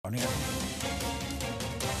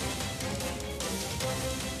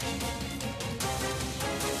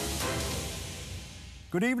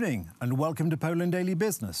Good evening and welcome to Poland Daily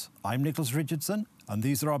Business. I'm Nicholas Richardson and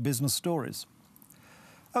these are our business stories.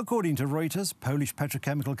 According to Reuters, Polish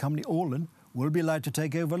petrochemical company Orlen will be allowed to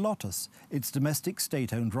take over Lotos, its domestic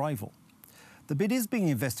state-owned rival. The bid is being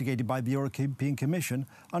investigated by the European Commission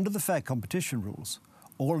under the fair competition rules.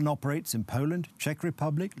 Orlen operates in Poland, Czech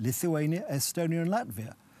Republic, Lithuania, Estonia and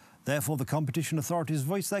Latvia. Therefore, the competition authorities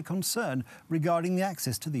voiced their concern regarding the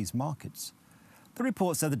access to these markets. The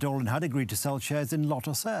report said that Orlen had agreed to sell shares in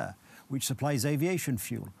Lotos Air, which supplies aviation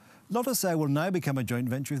fuel. Lotos Air will now become a joint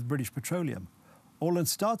venture with British Petroleum. Orlen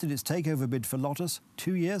started its takeover bid for Lotos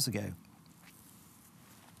 2 years ago.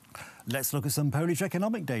 Let's look at some Polish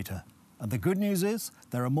economic data. And the good news is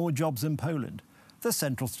there are more jobs in Poland. The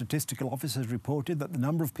Central Statistical Office has reported that the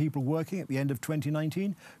number of people working at the end of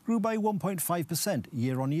 2019 grew by 1.5%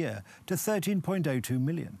 year-on-year to 13.02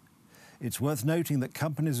 million. It's worth noting that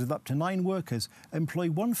companies with up to 9 workers employ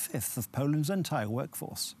 1/5 of Poland's entire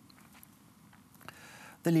workforce.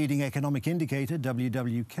 The leading economic indicator,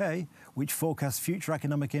 WWK, which forecasts future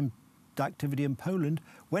economic activity in Poland,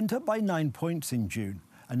 went up by 9 points in June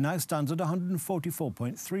and now stands at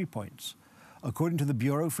 144.3 points. According to the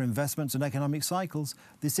Bureau for Investments and Economic Cycles,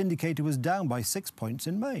 this indicator was down by 6 points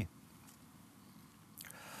in May.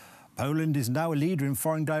 Poland is now a leader in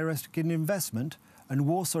foreign direct investment, and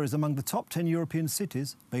Warsaw is among the top 10 European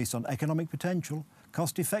cities based on economic potential,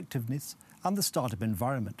 cost effectiveness and the startup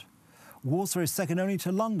environment. Warsaw is second only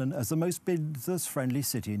to London as the most business-friendly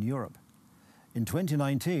city in Europe. In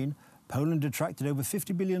 2019, Poland attracted over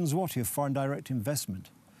 50 billion zloty of foreign direct investment.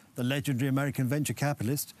 The legendary American venture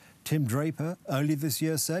capitalist Tim Draper earlier this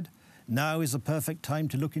year said, "Now is the perfect time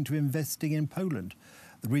to look into investing in Poland.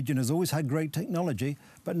 The region has always had great technology,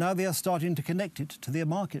 but now they are starting to connect it to their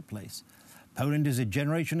marketplace. Poland is a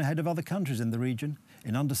generation ahead of other countries in the region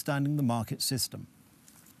in understanding the market system."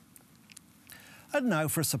 And now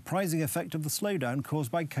for a surprising effect of the slowdown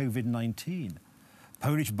caused by COVID-19.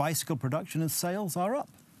 Polish bicycle production and sales are up.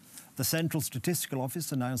 The Central Statistical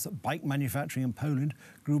Office announced that bike manufacturing in Poland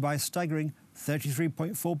grew by a staggering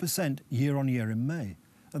 33.4% year-on-year in May.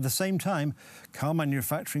 At the same time, car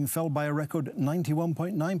manufacturing fell by a record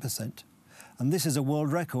 91.9%. And this is a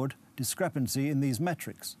world record discrepancy in these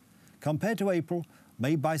metrics. Compared to April,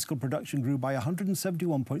 May bicycle production grew by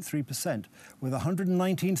 171.3%, with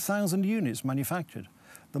 119,000 units manufactured.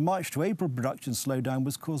 The March to April production slowdown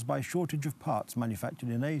was caused by a shortage of parts manufactured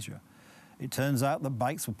in Asia. It turns out that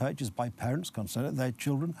bikes were purchased by parents concerned that their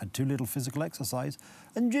children had too little physical exercise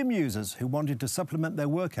and gym users who wanted to supplement their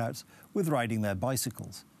workouts with riding their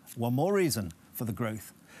bicycles. One more reason for the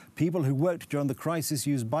growth. People who worked during the crisis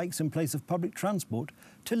used bikes in place of public transport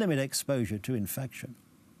to limit exposure to infection.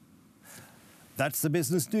 That's the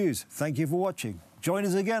business news. Thank you for watching. Join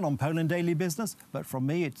us again on Poland Daily Business, but from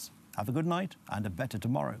me it's have a good night and a better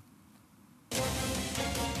tomorrow.